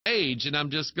stage, and I'm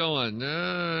just going,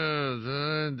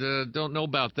 don't know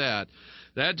about that.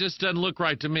 That just doesn't look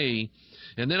right to me.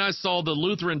 And then I saw the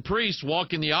Lutheran priest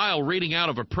walk in the aisle reading out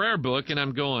of a prayer book, and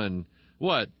I'm going,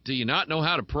 what, do you not know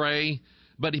how to pray?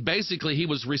 But he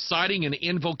was reciting an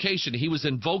invocation. He was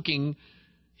invoking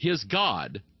his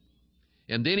God.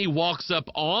 And then he walks up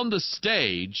on the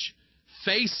stage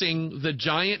facing the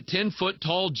giant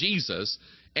 10-foot-tall Jesus,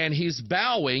 and he's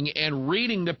bowing and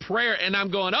reading the prayer, and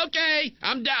I'm going, okay,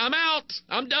 I'm out.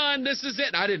 I'm done. This is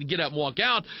it. I didn't get up and walk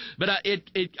out, but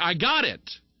I got it.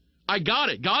 I got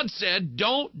it. God said,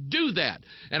 don't do that.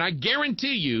 And I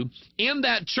guarantee you, in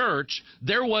that church,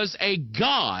 there was a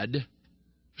God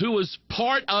who was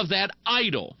part of that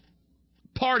idol.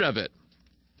 Part of it.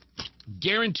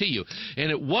 Guarantee you.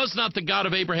 And it was not the God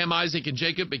of Abraham, Isaac, and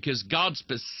Jacob, because God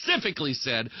specifically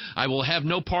said, I will have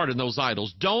no part in those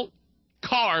idols. Don't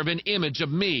carve an image of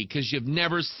me, because you've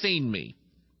never seen me.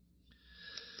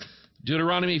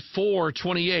 Deuteronomy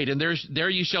 4:28, and there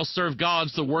you shall serve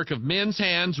gods, the work of men's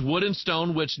hands, wood and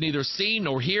stone, which neither see,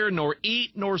 nor hear, nor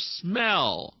eat, nor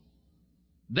smell.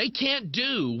 They can't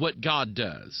do what God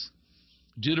does.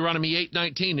 Deuteronomy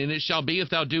 8:19, and it shall be, if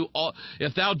thou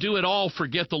do it all,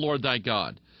 forget the Lord thy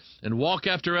God, and walk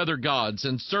after other gods,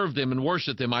 and serve them and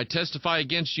worship them. I testify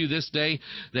against you this day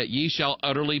that ye shall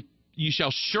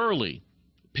surely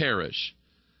perish.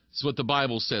 That's what the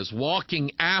Bible says.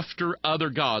 Walking after other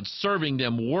gods, serving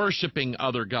them, worshiping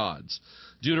other gods.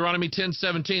 Deuteronomy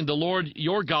 10:17, the Lord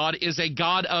your God is a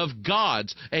God of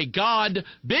gods, a God,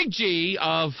 big G,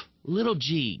 of little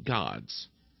g gods,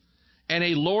 and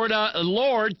a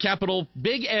Lord, capital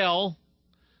big L,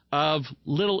 of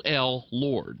little l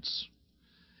lords.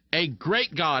 A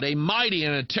great God, a mighty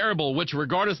and a terrible, which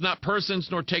regardeth not persons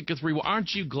nor taketh reward.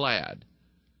 Aren't you glad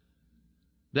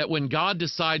that when God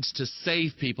decides to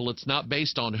save people, it's not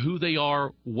based on who they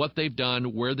are, what they've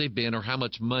done, where they've been, or how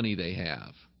much money they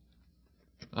have?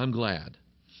 I'm glad.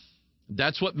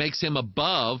 That's what makes him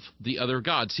above the other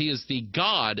gods. He is the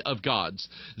God of gods.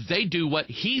 They do what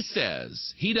he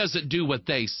says. He doesn't do what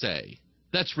they say.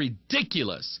 That's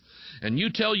ridiculous. And you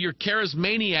tell your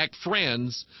charismaniac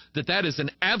friends that that is an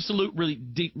absolute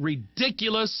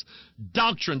ridiculous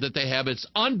doctrine that they have. It's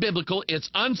unbiblical. It's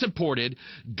unsupported.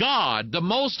 God, the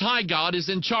Most High God, is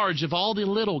in charge of all the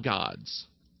little gods.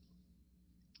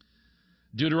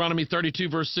 Deuteronomy 32,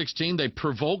 verse 16, they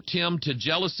provoked him to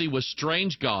jealousy with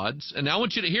strange gods. And now I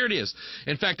want you to, here it is.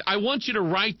 In fact, I want you to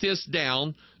write this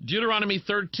down, Deuteronomy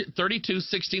 32,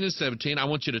 16, and 17. I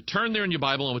want you to turn there in your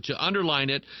Bible. I want you to underline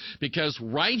it, because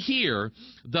right here,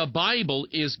 the Bible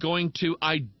is going to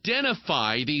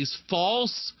identify these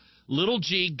false little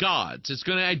g gods. It's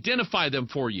going to identify them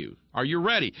for you. Are you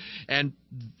ready? And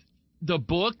the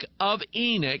book of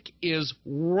Enoch is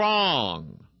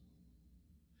wrong.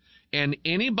 And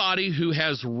anybody who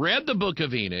has read the book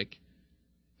of Enoch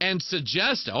and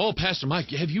suggests, oh, Pastor Mike,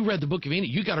 have you read the book of Enoch?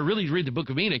 You got to really read the book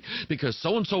of Enoch, because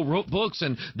so-and-so wrote books,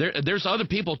 and there's other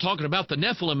people talking about the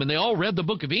Nephilim, and they all read the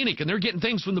book of Enoch, and they're getting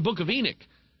things from the book of Enoch.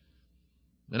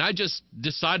 And I just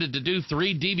decided to do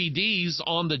 3 DVDs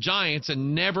on the giants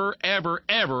and never, ever,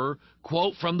 ever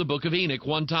quote from the book of Enoch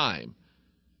one time.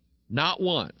 Not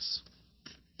once.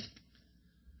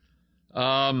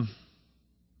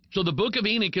 So the book of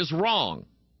Enoch is wrong.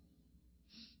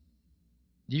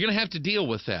 You're going to have to deal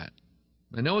with that.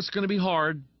 I know it's going to be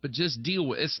hard, but just deal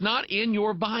with it. It's not in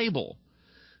your Bible.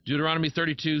 Deuteronomy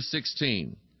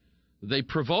 32:16. They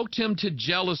provoked him to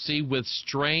jealousy with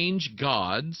strange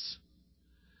gods.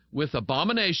 With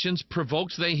abominations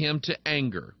provoked they him to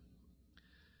anger.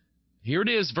 Here it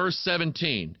is, verse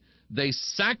 17. They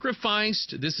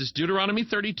sacrificed, this is Deuteronomy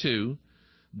 32,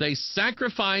 they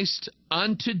sacrificed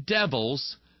unto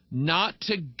devils, not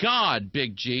to God,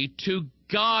 big G, to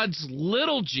God's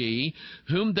little g,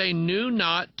 whom they knew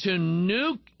not, to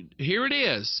new, here it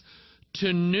is,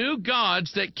 to new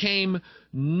gods that came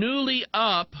newly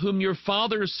up, whom your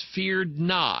fathers feared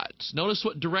not. Notice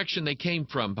what direction they came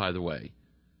from, by the way.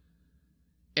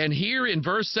 And here in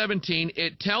verse 17,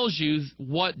 it tells you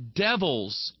what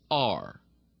devils are.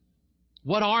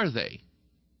 What are they?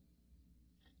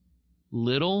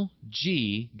 Little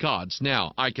g gods.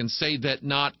 Now, I can say that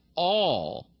not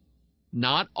all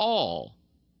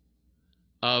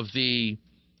of the,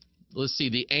 let's see,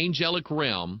 the angelic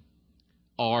realm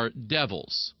are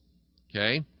devils,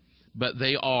 okay? But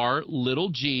they are little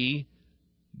g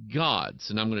gods,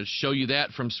 and I'm going to show you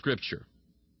that from Scripture.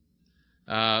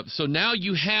 So now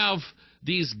you have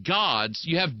these gods,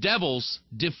 you have devils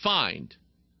defined.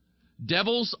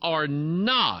 Devils are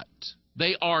not,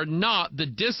 they are not the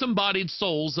disembodied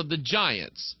souls of the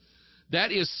giants.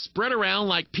 that is spread around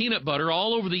like peanut butter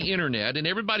all over the internet, and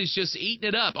everybody's just eating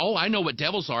it up. Oh, I know what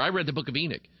devils are. I read the book of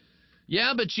Enoch.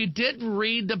 Yeah, but you didn't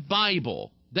read the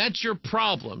Bible. That's your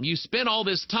problem. You spent all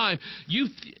this time.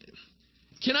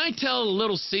 Can I tell a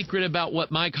little secret about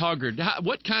what Mike Hoggard,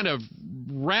 what kind of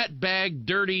ratbag,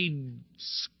 dirty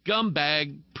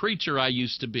scumbag preacher I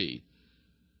used to be?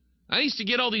 I used to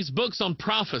get all these books on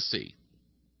prophecy.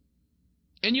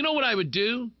 And you know what I would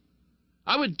do?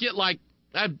 I would get like,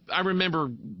 I remember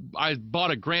I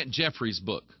bought a Grant Jeffries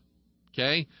book,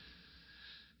 okay?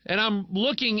 And I'm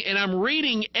looking and I'm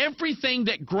reading everything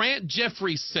that Grant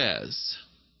Jeffries says.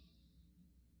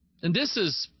 And this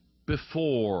is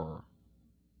before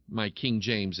my King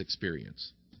James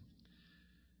experience.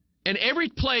 And every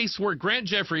place where Grant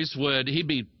Jeffries he'd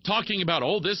be talking about,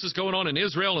 oh, this is going on in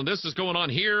Israel, and this is going on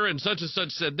here, and such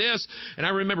said this. And I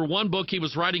remember one book he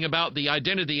was writing about the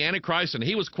identity of the Antichrist, and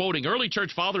he was quoting early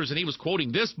church fathers, and he was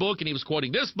quoting this book, and he was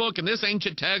quoting this book, and this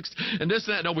ancient text, and this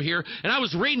and that and over here. And I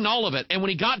was reading all of it. And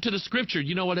when he got to the scripture,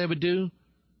 you know what I would do?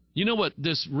 You know what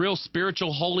this real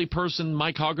spiritual, holy person,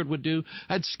 Mike Hoggard, would do?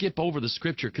 I'd skip over the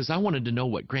scripture because I wanted to know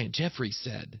what Grant Jeffries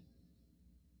said.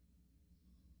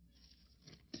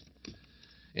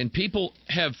 And people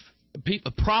have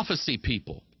prophecy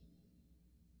people,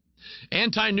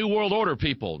 anti-New World Order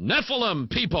people, Nephilim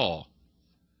people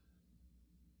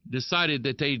decided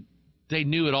that they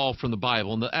knew it all from the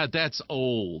Bible. And that's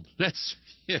old.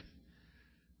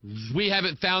 We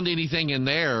haven't found anything in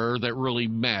there that really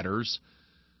matters.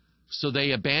 So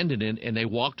they abandoned it and they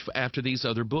walked after these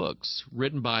other books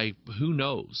written by who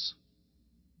knows.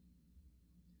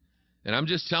 And I'm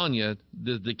just telling you,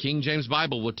 the King James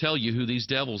Bible will tell you who these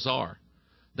devils are.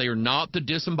 They are not the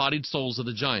disembodied souls of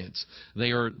the giants.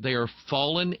 They are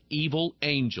fallen, evil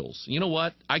angels. You know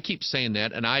what? I keep saying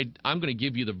that, and I'm going to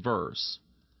give you the verse.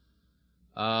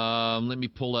 Let me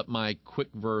pull up my quick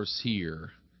verse here.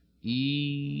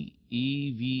 E-V-I-L,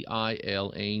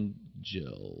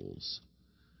 angels.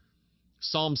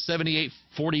 Psalm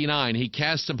 78:49, he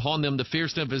cast upon them the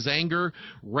fierceness of his anger,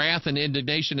 wrath and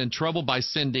indignation and trouble by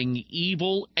sending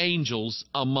evil angels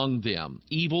among them.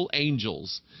 Evil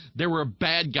angels. There were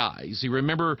bad guys. You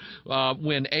remember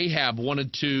when Ahab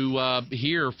wanted to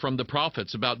hear from the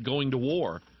prophets about going to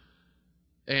war.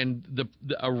 And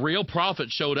a real prophet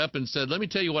showed up and said, let me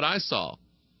tell you what I saw.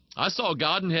 I saw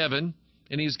God in heaven,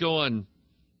 and he's going,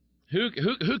 who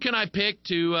can I pick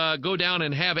to go down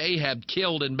and have Ahab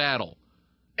killed in battle?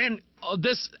 And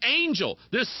this angel,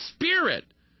 this spirit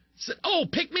said, oh,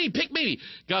 pick me, pick me.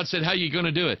 God said, how are you going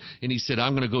to do it? And he said,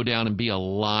 I'm going to go down and be a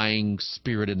lying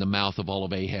spirit in the mouth of all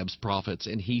of Ahab's prophets.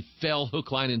 And he fell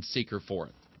hook, line, and sinker for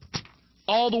it.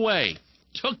 All the way.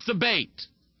 Took the bait.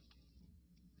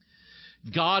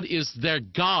 God is the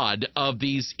God of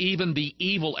these, even the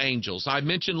evil angels. I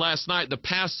mentioned last night the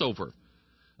Passover.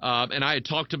 And I had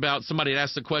talked about, somebody had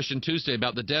asked the question Tuesday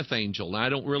about the death angel. And I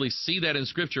don't really see that in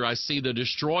Scripture. I see the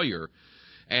destroyer.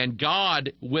 And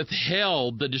God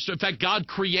withheld the destroyer. In fact, God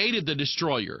created the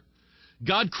destroyer.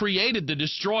 God created the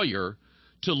destroyer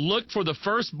to look for the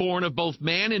firstborn of both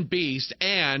man and beast.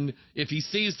 And if he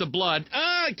sees the blood,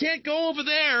 I can't go over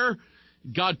there.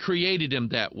 God created him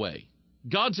that way.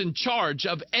 God's in charge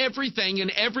of everything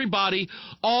and everybody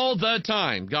all the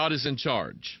time. God is in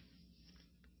charge.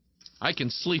 I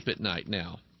can sleep at night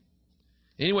now.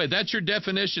 Anyway, that's your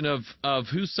definition of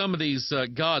who some of these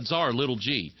gods are, little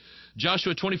g.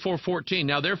 Joshua 24:14.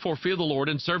 Now therefore fear the Lord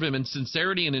and serve him in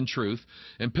sincerity and in truth,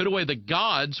 and put away the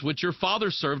gods which your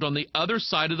fathers served on the other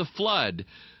side of the flood.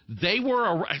 They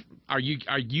were. Are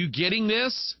you getting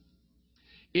this?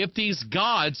 If these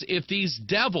gods, if these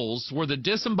devils were the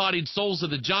disembodied souls of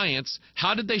the giants,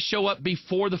 how did they show up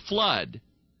before the flood?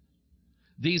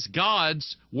 These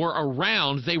gods were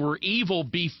around. They were evil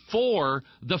before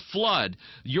the flood.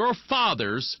 Your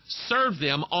fathers served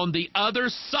them on the other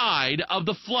side of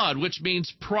the flood, which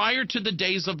means prior to the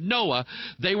days of Noah,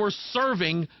 they were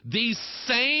serving these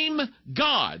same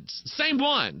gods, same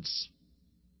ones.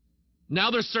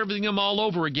 Now they're serving them all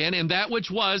over again, and that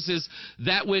which was is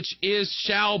that which is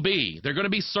shall be. They're going to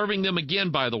be serving them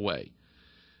again, by the way.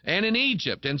 And in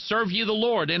Egypt, and serve ye the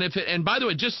Lord. And by the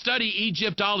way, just study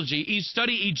Egyptology.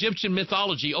 Study Egyptian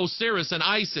mythology, Osiris and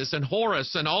Isis and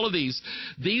Horus and all of these.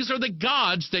 These are the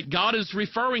gods that God is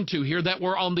referring to here that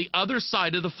were on the other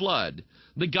side of the flood.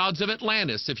 The gods of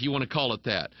Atlantis, if you want to call it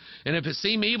that. And if it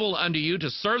seem evil unto you to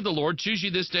serve the Lord, choose you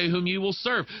this day whom you will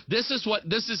serve. This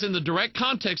is in the direct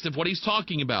context of what he's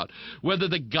talking about. Whether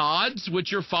the gods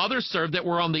which your fathers served that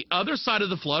were on the other side of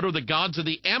the flood, or the gods of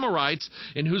the Amorites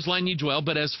in whose land you dwell,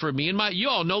 but as for me and my, you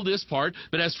all know this part,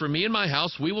 but as for me and my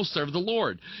house, we will serve the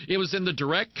Lord. It was in the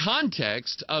direct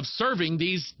context of serving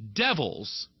these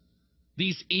devils,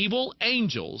 these evil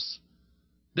angels,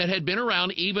 that had been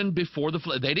around even before the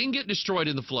flood. They didn't get destroyed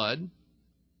in the flood.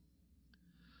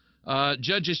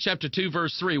 Judges chapter 2,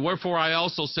 verse 3, wherefore I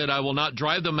also said, I will not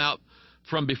drive them out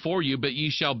from before you, but ye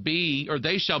shall be, or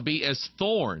they shall be as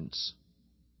thorns.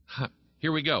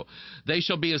 Here we go. They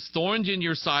shall be as thorns in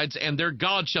your sides, and their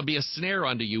God shall be a snare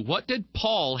unto you. What did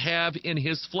Paul have in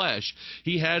his flesh?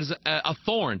 He has a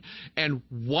thorn. And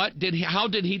how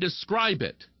did he describe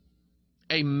it?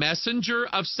 A messenger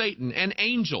of Satan, an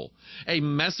angel, a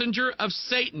messenger of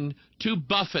Satan to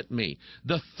buffet me.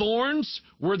 The thorns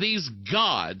were these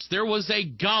gods. There was a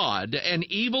god, an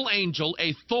evil angel,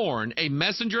 a thorn, a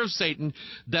messenger of Satan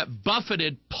that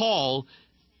buffeted Paul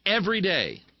every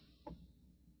day.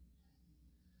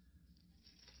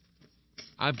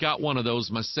 I've got one of those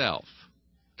myself,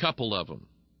 couple of them.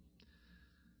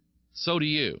 So do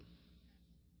you.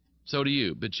 So do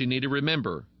you. But you need to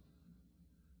remember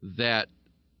that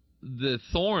the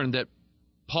thorn that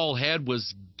Paul had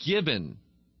was given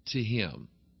to him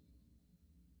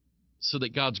so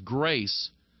that God's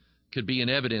grace could be in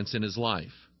evidence in his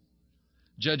life.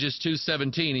 Judges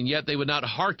 2:17, and yet they would not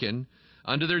hearken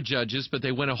unto their judges, but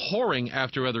they went a-whoring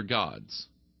after other gods.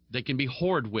 They can be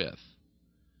whored with.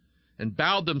 And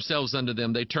bowed themselves unto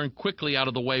them. They turned quickly out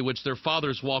of the way which their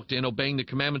fathers walked in, obeying the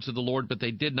commandments of the Lord, but they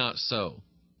did not so.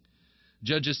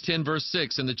 Judges 10, verse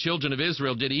 6, and the children of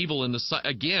Israel did evil in the sight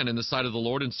of the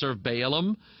Lord, and served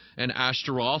Baalim and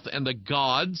Ashtaroth, and the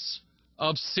gods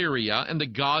of Syria, and the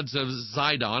gods of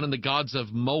Zidon, and the gods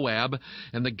of Moab,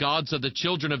 and the gods of the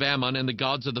children of Ammon, and the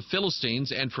gods of the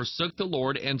Philistines, and forsook the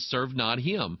Lord, and served not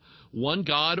him. One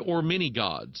God or many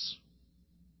gods?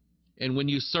 And when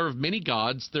you serve many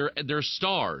gods, they're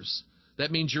stars. That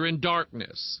means you're in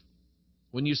darkness.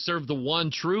 When you serve the one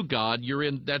true God,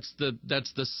 that's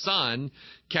the Son,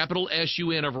 capital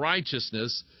S-U-N, of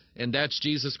righteousness, and that's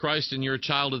Jesus Christ, and you're a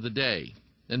child of the day.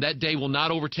 And that day will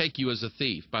not overtake you as a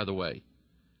thief, by the way.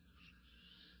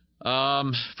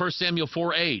 1 Samuel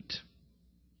 4:8.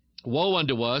 Woe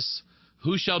unto us,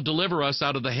 who shall deliver us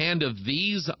out of the hand of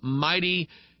these mighty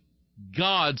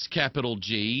gods, capital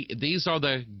G. These are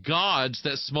the gods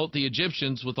that smote the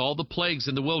Egyptians with all the plagues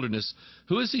in the wilderness.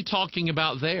 Who is he talking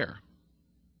about there?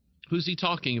 Who's he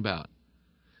talking about?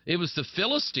 It was the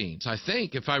Philistines, I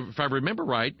think, if I remember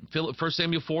right. 1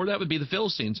 Samuel 4, that would be the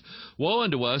Philistines. Woe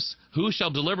unto us, who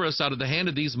shall deliver us out of the hand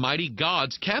of these mighty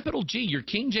gods? Capital G. Your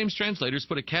King James translators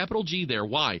put a capital G there.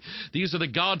 Why? These are the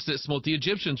gods that smote the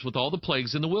Egyptians with all the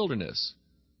plagues in the wilderness.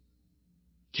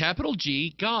 Capital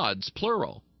G, gods,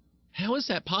 plural. How is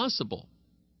that possible?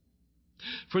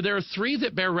 For there are three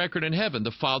that bear record in heaven, the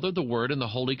Father, the Word, and the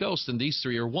Holy Ghost, and these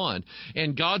three are one.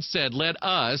 And God said, let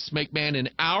us make man in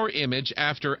our image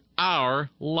after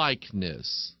our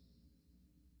likeness.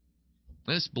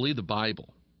 Let's believe the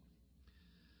Bible.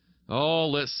 Oh,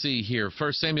 let's see here.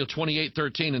 1 Samuel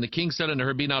 28:13, and the king said unto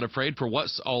her, be not afraid, for what...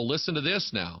 Oh, listen to this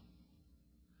now.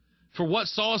 For what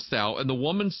sawest thou? And the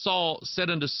woman said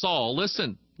unto Saul,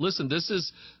 listen, this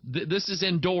is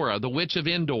Endor, the witch of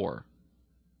Endor.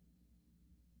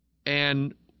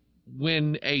 And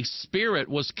when a spirit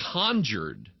was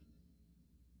conjured,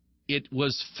 it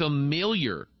was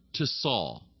familiar to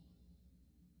Saul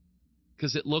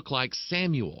because it looked like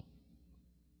Samuel.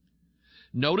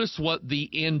 Notice what the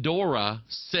Endora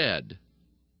said.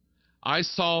 I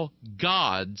saw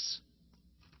gods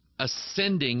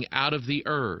ascending out of the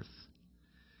earth.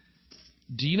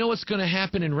 Do you know what's going to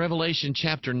happen in Revelation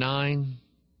chapter 9?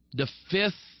 The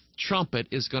fifth trumpet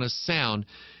is going to sound,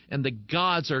 and the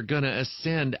gods are going to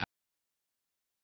ascend